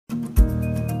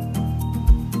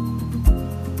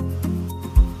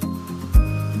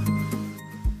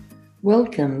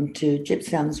Welcome to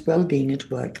Gypsam's Wellbeing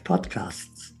at Work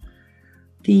podcasts.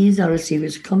 These are a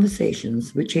series of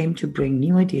conversations which aim to bring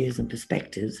new ideas and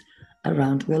perspectives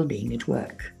around wellbeing at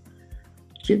work.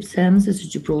 Gypsam's is a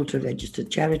Gibraltar registered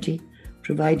charity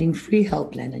providing free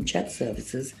helpline and chat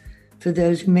services for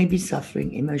those who may be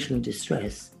suffering emotional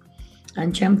distress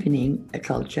and championing a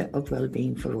culture of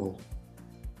wellbeing for all.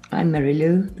 I'm Mary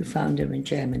Lou, the founder and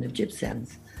chairman of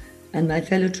Gypsam's, and my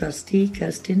fellow trustee,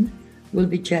 Kerstin, will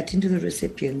be chatting to the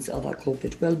recipients of our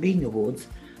Corporate Wellbeing Awards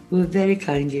who have very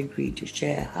kindly agreed to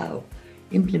share how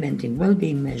implementing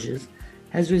wellbeing measures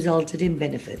has resulted in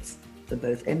benefits for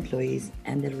both employees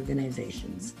and their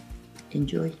organizations.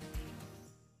 Enjoy.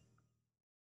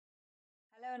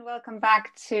 Hello and welcome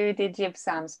back to the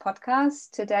Gypsam's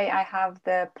podcast. Today I have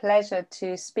the pleasure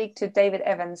to speak to David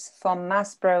Evans from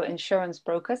Masbro Insurance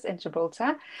Brokers in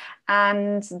Gibraltar,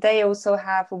 and they also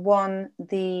have won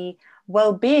the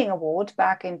Wellbeing Award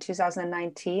back in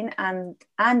 2019 and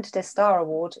the Star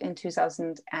Award in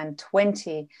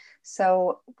 2020.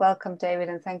 So welcome, David,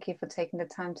 and thank you for taking the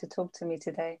time to talk to me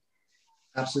today.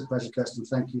 Absolute pleasure, Kerstin.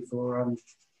 Thank you for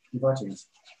inviting us.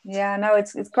 Yeah, no,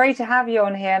 it's great to have you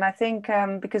on here, and I think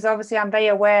because obviously I'm very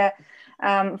aware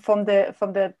from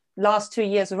the last 2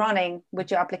 years running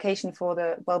with your application for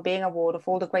the Wellbeing Award of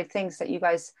all the great things that you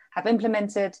guys have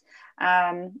implemented.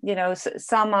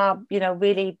 Some are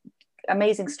really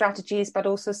amazing strategies, but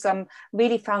also some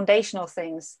really foundational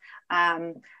things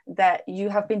that you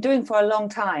have been doing for a long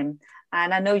time.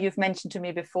 And I know you've mentioned to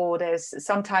me before, there's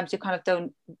sometimes you kind of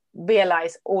don't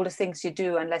realize all the things you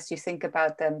do unless you think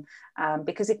about them,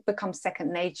 because it becomes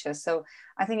second nature. So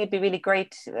I think it'd be really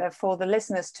great for the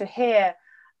listeners to hear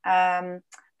a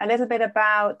little bit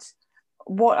about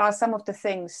what are some of the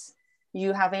things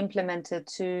you have implemented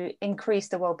to increase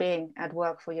the well-being at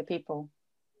work for your people.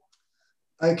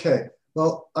 Okay,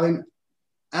 well, I mean,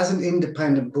 as an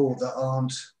independent board that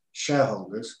aren't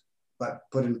shareholders, but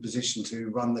put in a position to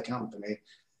run the company,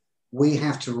 we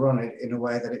have to run it in a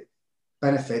way that it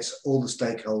benefits all the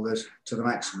stakeholders to the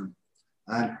maximum.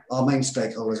 And our main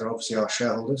stakeholders are obviously our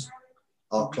shareholders,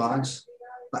 our clients,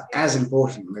 but as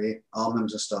importantly, our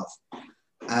members of staff.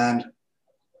 And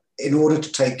in order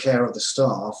to take care of the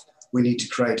staff, we need to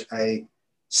create a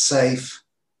safe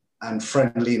and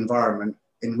friendly environment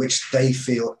in which they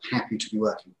feel happy to be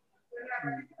working.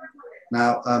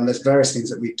 Now, there's various things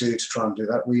that we do to try and do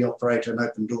that. We operate an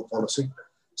open door policy.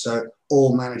 So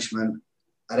all management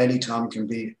at any time can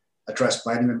be addressed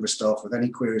by any member of staff with any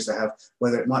queries they have,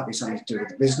 whether it might be something to do with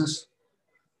the business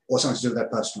or something to do with their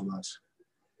personal lives.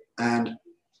 And,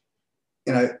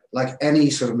 like any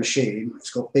sort of machine,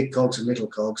 it's got big cogs and little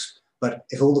cogs, but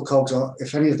if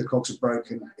any of the cogs are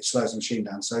broken, it slows the machine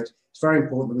down. So it's very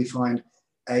important that we find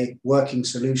a working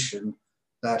solution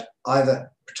that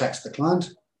either protects the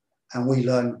client and we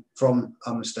learn from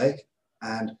a mistake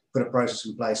and put a process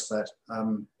in place that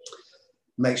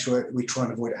make sure we try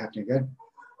and avoid it happening again,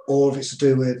 or if it's to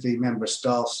do with the member of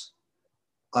staff's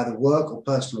either work or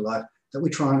personal life, that we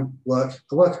try and work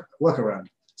around.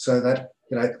 So that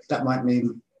that might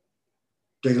mean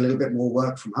doing a little bit more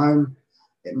work from home.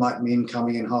 It might mean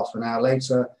coming in half an hour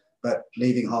later, but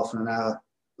leaving half an hour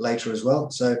later as well.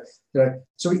 So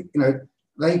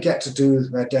they get to do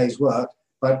their day's work,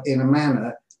 but in a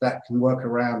manner that can work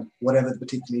around whatever the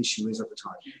particular issue is at the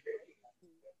time.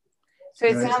 So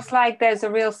it sounds like there's a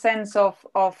real sense of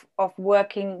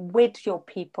working with your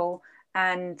people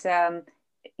and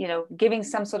giving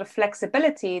some sort of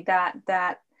flexibility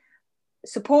that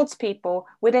supports people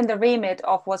within the remit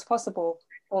of what's possible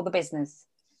for the business.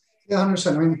 Yeah,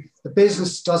 100%. I mean, the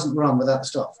business doesn't run without the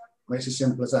staff. It's as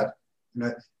simple as that.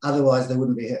 Otherwise they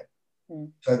wouldn't be here.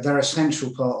 So they're an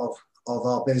essential part of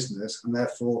our business, and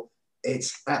therefore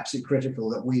it's absolutely critical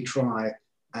that we try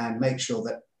and make sure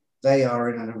that they are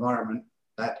in an environment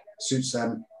that suits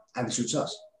them and suits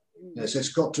us. So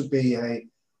it's got to be a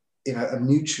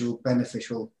mutual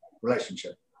beneficial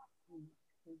relationship.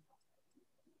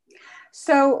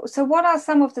 So what are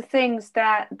some of the things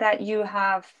that you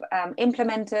have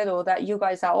implemented or that you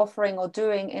guys are offering or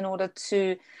doing in order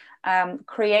to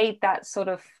create that sort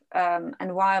of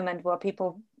environment where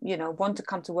people want to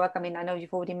come to work? I mean, I know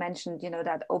you've already mentioned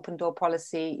that open door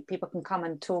policy. People can come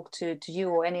and talk to you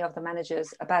or any of the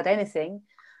managers about anything,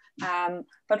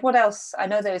 but what else? I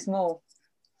know there is more.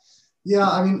 Yeah,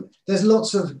 I mean, there's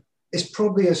lots of, it's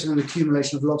probably an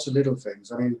accumulation of lots of little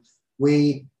things. I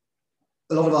mean,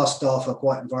 a lot of our staff are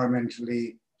quite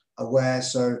environmentally aware,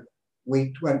 so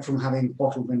we went from having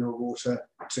bottled mineral water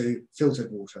to filtered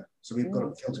water. So we've got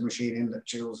a filter machine in that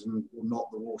chills and will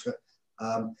not the water.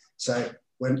 So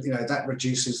when that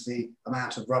reduces the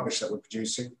amount of rubbish that we're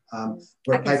producing. I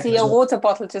can see your water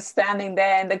bottle just standing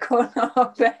there in the corner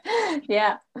of the,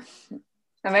 yeah,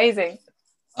 amazing.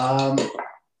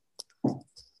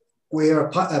 We're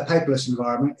a paperless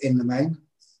environment in the main,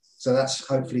 so that's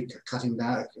hopefully cutting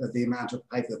down the amount of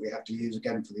paper that we have to use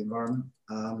again for the environment.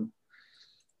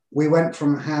 We went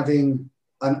from having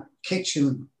a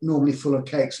kitchen normally full of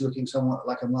cakes looking somewhat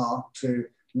like a mart to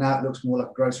now it looks more like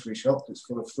a grocery shop. It's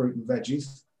full of fruit and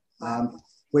veggies,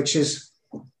 which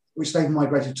they've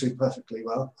migrated to perfectly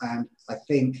well, and I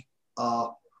think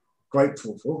are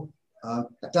grateful for.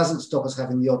 That doesn't stop us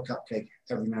having the odd cupcake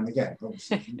every now and again,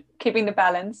 obviously. Keeping the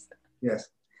balance. Yes.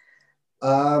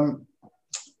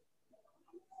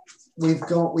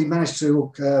 We managed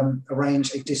to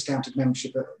arrange a discounted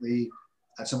membership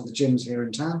at some of the gyms here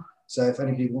in town. So if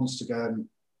anybody wants to go and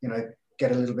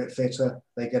get a little bit fitter,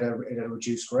 they get a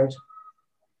reduced rate.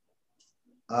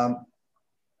 On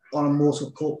a more sort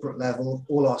of corporate level,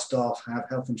 all our staff have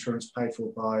health insurance paid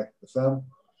for by the firm.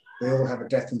 They all have a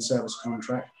death in service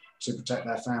contract to protect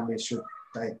their families should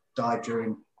they die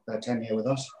during their tenure with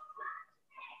us.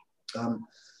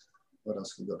 What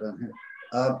else have we got down here?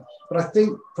 But I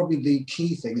think probably the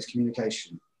key thing is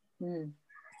communication.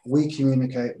 We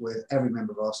communicate with every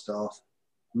member of our staff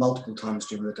multiple times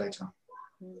during the daytime.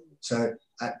 So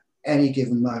at any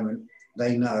given moment,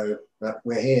 they know that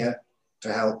we're here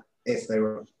to help if they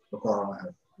require our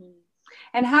help.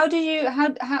 And how do you,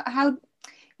 I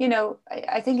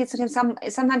think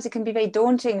sometimes it can be very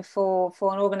daunting for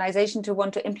an organization to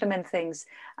want to implement things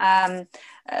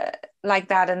like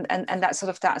that, and that sort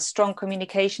of that strong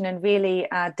communication and really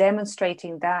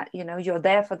demonstrating that you're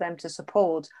there for them to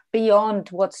support beyond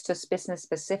what's just business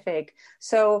specific.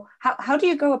 So how do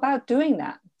you go about doing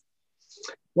that?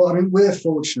 Well, I mean, we're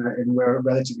fortunate in we're a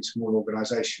relatively small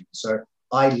organization, so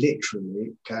I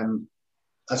literally can,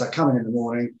 as I come in the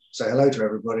morning, say hello to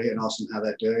everybody and ask them how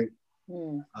they're doing.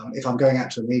 If I'm going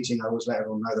out to a meeting, I always let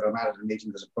everyone know that I'm out of the meeting,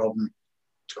 there's a problem,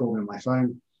 to call me on my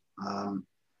phone.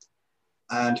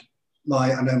 And I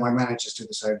know my managers do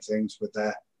the same things with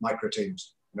their micro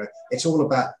teams. It's all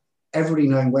about everybody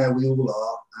knowing where we all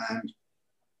are and,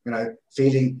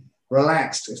 feeling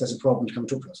relaxed if there's a problem to come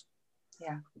talk to us.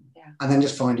 Yeah. And then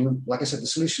just finding, like I said, the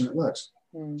solution that works.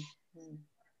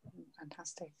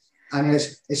 Fantastic. And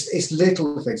it's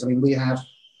little things. I mean, we have,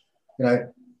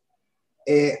 at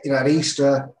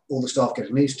Easter, all the staff get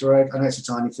an Easter egg. I know it's a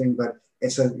tiny thing, but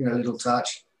it's a little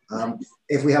touch.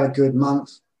 If we have a good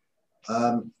month,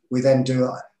 we then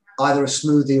do either a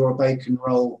smoothie or a bacon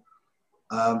roll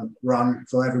run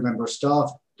for every member of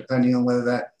staff, depending on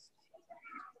whether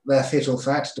they're fit or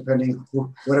fat, depending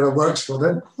whatever works for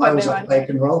them. I always like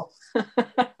bacon roll.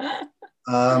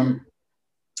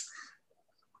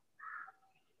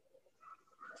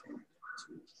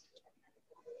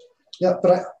 Yeah,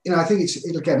 but I think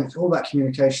it's all about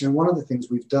communication. And one of the things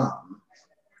we've done,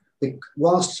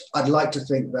 whilst I'd like to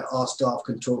think that our staff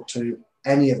can talk to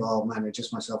any of our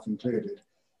managers, myself included,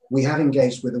 we have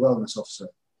engaged with a wellness officer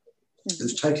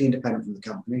who's totally independent from the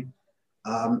company.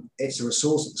 It's a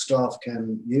resource that the staff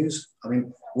can use. I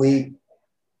mean,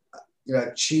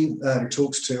 she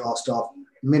talks to our staff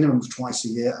minimum of twice a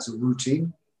year as a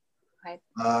routine. Right.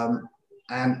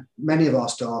 And many of our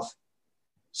staff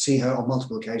see her on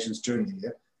multiple occasions during the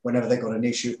year, whenever they've got an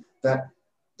issue that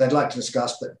they'd like to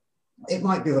discuss, but it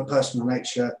might be of a personal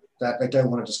nature that they don't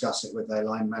want to discuss it with their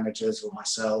line managers or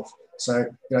myself.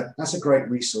 So, that's a great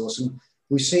resource. And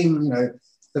we've seen,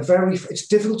 it's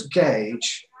difficult to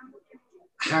gauge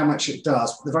how much it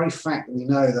does, but the very fact that we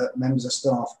know that members of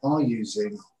staff are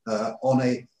using on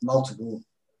a multiple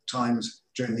times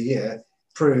during the year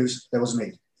proves there was a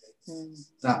need.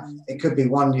 Now, it could be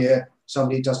one year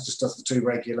somebody just does the 2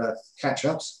 regular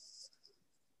catch-ups.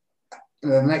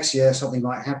 The next year something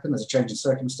might happen, there's a change in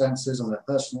circumstances on their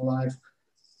personal life,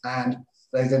 and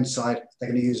they then decide they're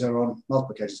going to use her on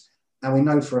multiple occasions. And we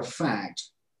know for a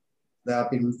fact there have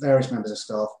been various members of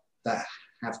staff that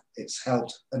it's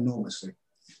helped enormously.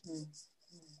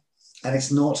 And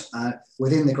it's not,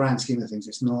 within the grand scheme of things,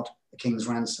 it's not a king's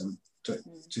ransom to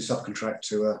subcontract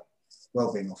to a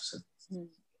wellbeing officer.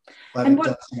 But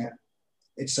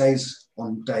it saves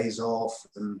on days off,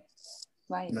 and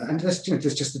and there's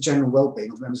just the general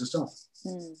well-being of members of staff.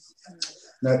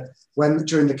 When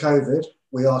during the COVID,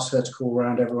 we asked her to call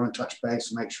around everyone and touch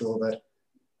base and make sure that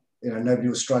nobody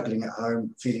was struggling at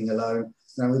home, feeling alone.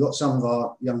 Now we've got some of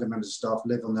our younger members of staff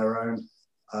live on their own.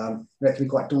 It can be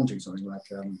quite daunting, something like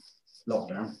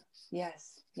lockdown.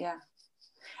 Yes, yeah.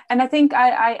 And I think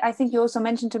I think you also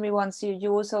mentioned to me once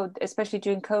you also, especially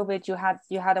during COVID, you had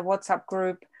a WhatsApp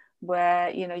group where,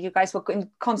 you know, you guys were in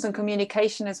constant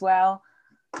communication as well?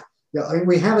 Yeah, I mean,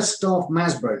 we have a staff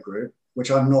Masbro group,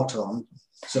 which I'm not on,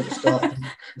 so the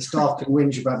staff can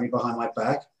whinge about me behind my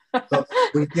back. But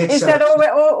we did. Is that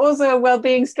also a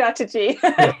well-being strategy?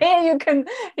 Yeah.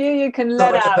 here you can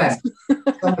let out.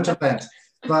 Somewhat depends.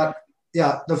 But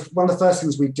yeah, one of the first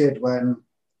things we did when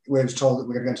we were told that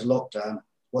we were going to lockdown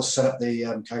was set up the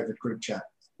COVID group chat,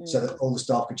 so that all the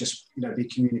staff could just, you know, be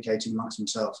communicating amongst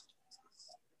themselves.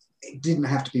 It didn't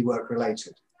have to be work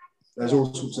related. There's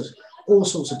all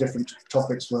sorts of different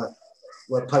topics were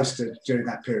posted during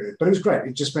that period, but it was great.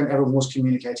 It just meant everyone was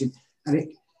communicating, and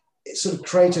it sort of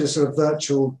created a sort of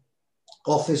virtual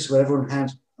office where everyone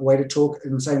had a way to talk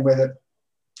in the same way that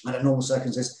under normal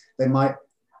circumstances they might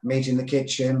meet in the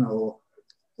kitchen or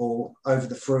over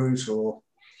the fruit or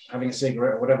having a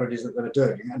cigarette or whatever it is that they're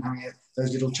doing, and having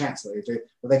those little chats that they do.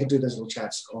 But they could do those little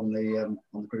chats on the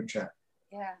group chat.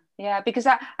 Yeah, because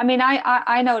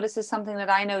I know this is something that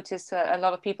I noticed a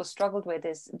lot of people struggled with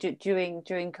is during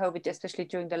COVID, especially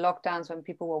during the lockdowns when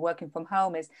people were working from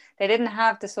home, is they didn't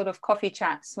have the sort of coffee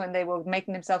chats when they were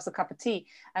making themselves a cup of tea.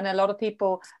 And a lot of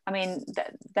people, I mean,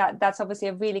 that's obviously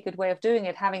a really good way of doing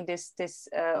it, having this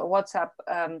WhatsApp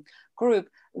group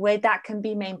where that can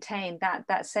be maintained,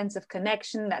 that sense of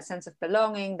connection, that sense of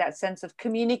belonging, that sense of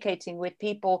communicating with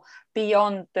people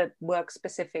beyond the work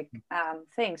specific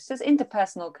things, just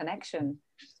interpersonal connection.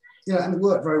 Yeah, and it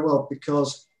worked very well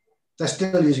because they're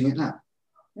still using it now.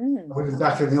 We've been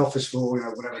back in the office for, you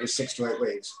know, whatever it is, 6 to 8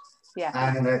 weeks. Yeah.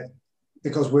 And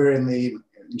because we're in the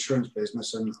insurance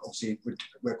business and obviously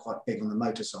we're quite big on the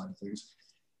motor side of things,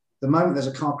 the moment there's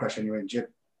a car crash in your engine,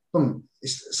 boom,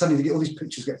 suddenly you get all these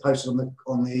pictures get posted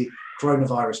on the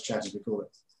coronavirus chat, as we call it.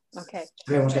 Okay.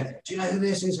 Everyone's going, do you know who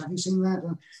this is? Have you seen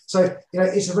that? So, you know,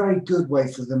 it's a very good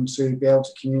way for them to be able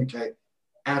to communicate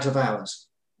out of hours.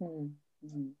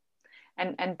 Mm-hmm.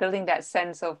 And building that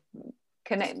sense of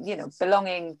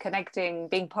belonging, connecting,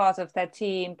 being part of their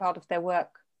team, part of their work.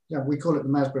 Yeah, we call it the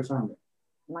Masbro family.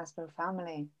 Masbro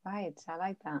family, right? I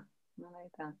like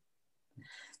that.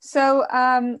 So,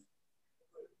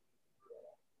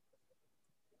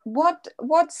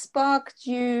 what sparked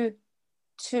you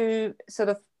to sort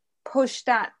of push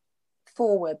that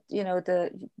forward? You know,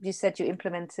 you said you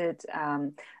implemented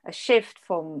a shift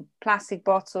from plastic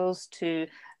bottles to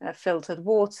filtered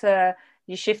water.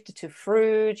 You shifted to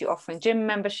fruit. You're offering gym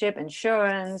membership,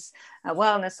 insurance, a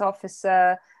wellness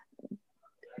officer.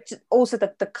 Also,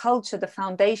 the culture, the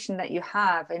foundation that you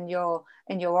have in your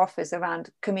office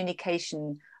around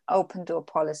communication, open door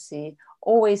policy,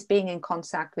 always being in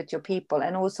contact with your people,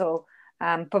 and also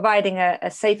providing a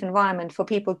safe environment for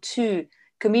people to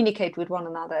communicate with one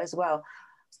another as well.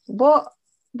 What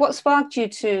sparked you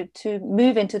to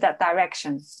move into that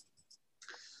direction?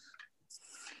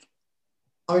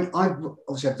 I mean, I've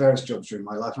obviously had various jobs during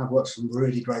my life, and I've worked with some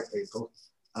really great people,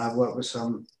 and I've worked with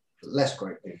some less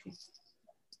great people.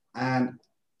 And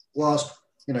whilst,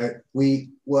 you know,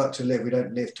 we work to live, we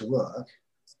don't live to work,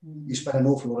 you spend an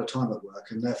awful lot of time at work,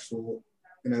 and therefore,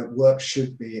 you know, work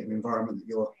should be an environment that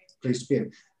you're pleased to be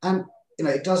in. And, you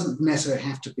know, it doesn't necessarily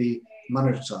have to be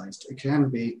monetized. It can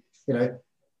be, you know,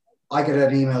 I get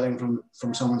an email in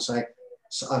from someone saying,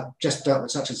 so I've just dealt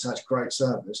with such and such great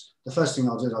service. The first thing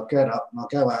I'll do is I'll get up and I'll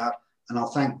go out and I'll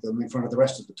thank them in front of the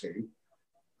rest of the team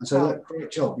and say, look,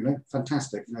 great job, you know,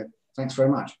 fantastic, you know, thanks very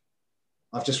much.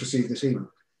 I've just received this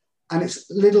email. And it's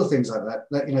little things like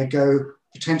that, you know,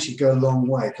 potentially go a long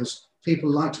way, because people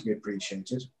like to be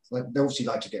appreciated. Like, they obviously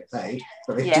like to get paid,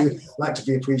 but they do like to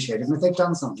be appreciated. And if they've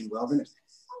done something well, then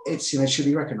it's you know, should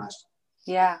be recognised.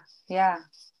 Yeah.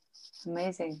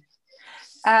 Amazing.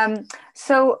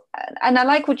 So, and I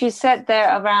like what you said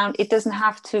there around it doesn't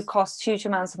have to cost huge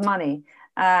amounts of money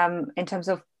in terms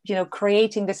of, you know,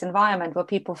 creating this environment where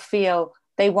people feel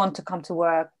they want to come to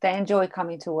work, they enjoy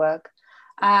coming to work.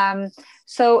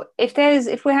 So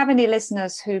if we have any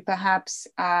listeners who perhaps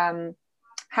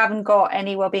haven't got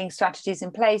any wellbeing strategies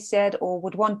in place yet, or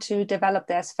would want to develop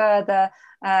theirs further,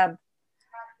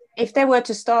 if they were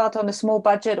to start on a small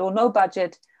budget or no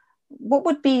budget, what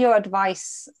would be your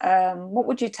advice? What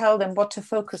would you tell them what to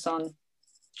focus on?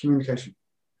 Communication.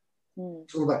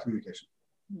 It's all about communication.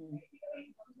 You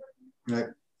know,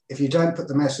 if you don't put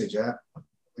the message out,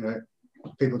 you know,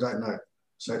 people don't know.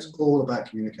 So it's all about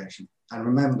communication. And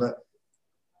remember,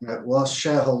 you know, whilst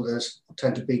shareholders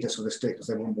tend to beat us with a stick because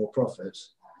they want more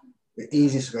profits, the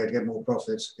easiest way to get more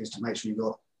profits is to make sure you've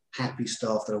got happy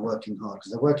staff that are working hard.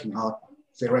 Because they're working hard,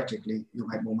 theoretically, you'll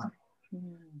make more money.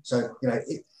 So, you know,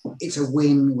 it's a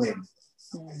win-win.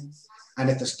 And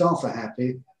if the staff are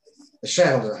happy, the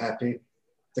shareholders are happy,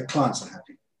 the clients are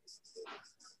happy.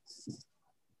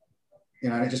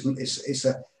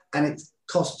 and it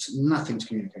costs nothing to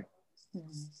communicate.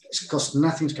 It costs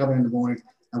nothing to come in the morning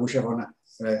and wish everyone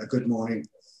a good morning,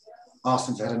 ask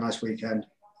them to have a nice weekend.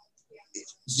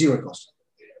 It's zero cost.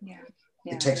 Yeah.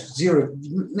 It takes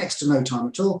next to no time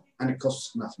at all, and it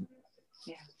costs nothing.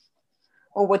 Yeah.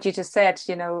 Or what you just said,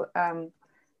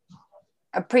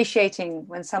 appreciating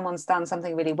when someone's done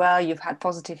something really well, you've had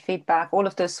positive feedback, all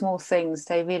of those small things,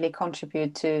 they really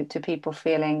contribute to people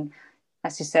feeling,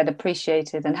 as you said,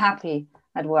 appreciated and happy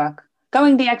at work.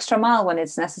 Going the extra mile when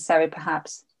it's necessary,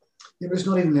 perhaps. Yeah, but it's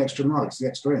not even the extra mile, it's the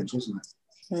extra inch, isn't it?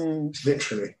 It's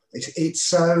literally, it's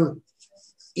so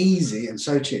easy and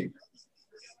so cheap.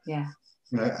 Yeah.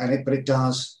 But it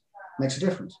makes a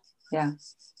difference. Yeah.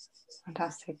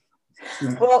 Fantastic.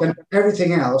 Then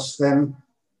everything else then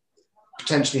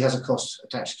potentially has a cost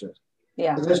attached to it.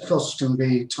 Yeah. But those costs can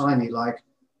be tiny, like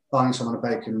buying someone a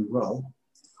bacon roll,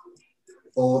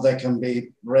 or they can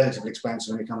be relatively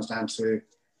expensive when it comes down to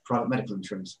private medical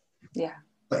insurance. Yeah.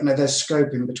 But there's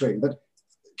scope in between. But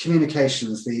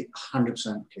communication is the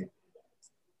 100% key.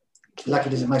 Like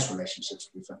it is in most relationships,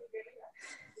 to be fair.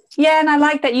 Yeah, and I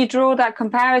like that you draw that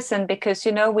comparison, because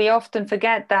we often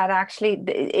forget that actually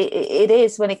it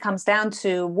is, when it comes down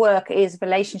to work, is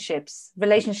relationships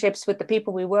with the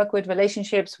people we work with,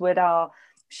 relationships with our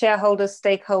shareholders,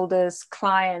 stakeholders,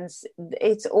 clients.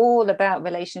 It's all about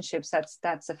relationships.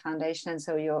 That's a foundation. And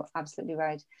so you're absolutely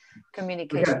right.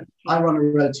 Communication. Again, I run a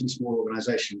relatively small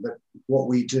organisation, but what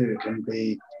we do can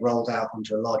be rolled out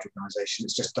onto a large organisation.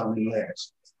 It's just done in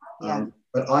layers. Yeah.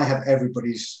 But I have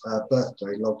everybody's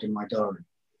birthday logged in my diary.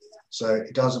 So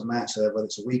it doesn't matter whether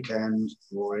it's a weekend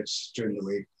or it's during the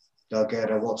week. They'll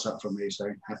get a WhatsApp from me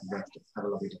saying, happy birthday, have a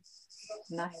lovely day.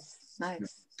 Nice. Yeah.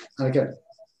 And again,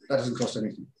 that doesn't cost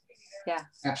anything. Yeah.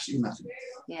 Absolutely nothing.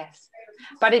 Yes.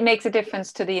 But it makes a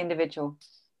difference to the individual.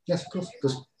 Yes, of course,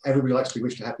 because everybody likes to be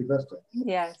wished a happy birthday.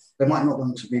 Yes. They might not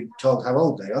want to be told how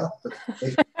old they are, but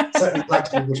they certainly like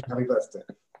to be wished a happy birthday.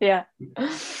 Yeah.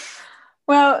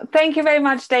 Well, thank you very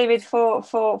much, David, for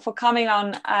coming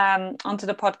on onto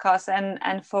the podcast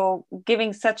and for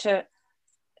giving such a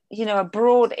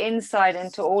broad insight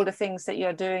into all the things that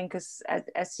you're doing. Because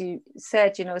as you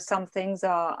said, some things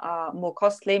are more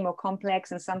costly, more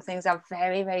complex, and some things are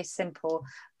very, very simple,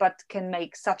 but can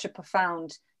make such a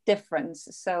profound difference.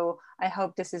 So I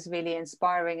hope this is really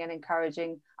inspiring and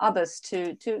encouraging others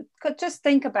to just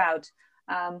think about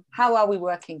how are we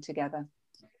working together.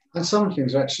 And some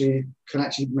things can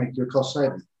actually make you a cost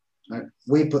saving.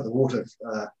 We put the water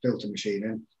filter machine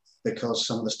in because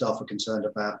some of the staff are concerned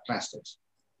about plastics,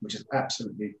 which is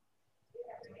absolutely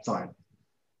fine.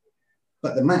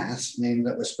 But the maths mean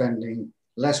that we're spending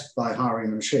less by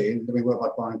hiring a machine than we were by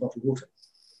buying bottled water.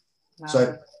 Wow.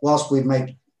 So whilst we've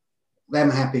made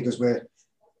them happy because we're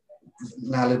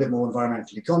now a little bit more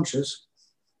environmentally conscious,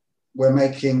 we're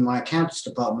making my accountants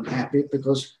department happy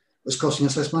because it's costing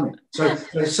us less money. So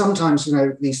sometimes,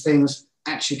 these things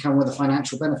actually come with a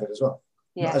financial benefit as well,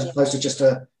 as opposed to just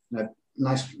a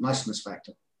niceness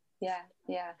factor. Yeah.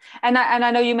 And I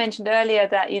know you mentioned earlier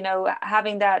that,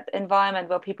 having that environment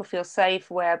where people feel safe,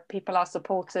 where people are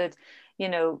supported,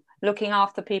 looking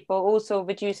after people also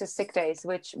reduces sick days,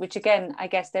 which again, I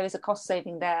guess there is a cost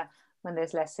saving there when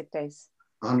there's less sick days.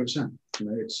 100%.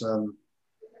 It's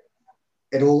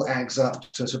it all adds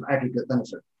up to some aggregate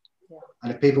benefit. Yeah.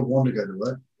 And if people want to go to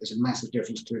work, there's a massive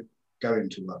difference to going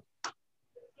to work.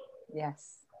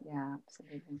 Yes, yeah,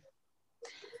 absolutely.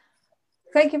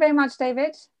 Thank you very much,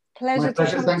 David. Pleasure to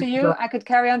talk to you. I could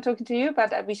carry on talking to you,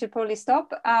 but we should probably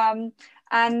stop.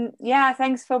 And yeah,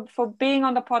 thanks for being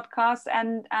on the podcast,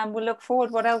 and we'll look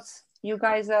forward what else you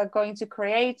guys are going to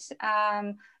create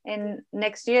in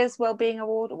next year's Wellbeing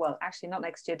Award. Well, actually not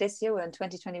next year, this year, we're in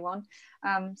 2021.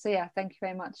 So yeah, thank you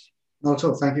very much. Not at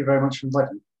all. Thank you very much for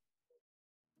inviting me.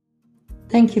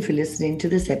 Thank you for listening to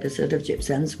this episode of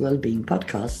Gypsum's Wellbeing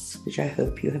Podcasts, which I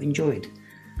hope you have enjoyed.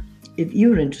 If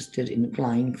you're interested in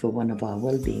applying for one of our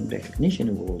Wellbeing Recognition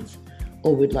Awards,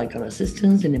 or would like our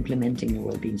assistance in implementing a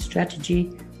wellbeing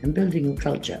strategy and building a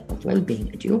culture of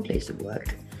wellbeing at your place of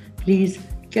work, please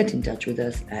get in touch with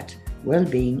us at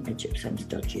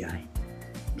wellbeing@gypsums.gi.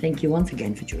 Thank you once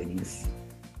again for joining us.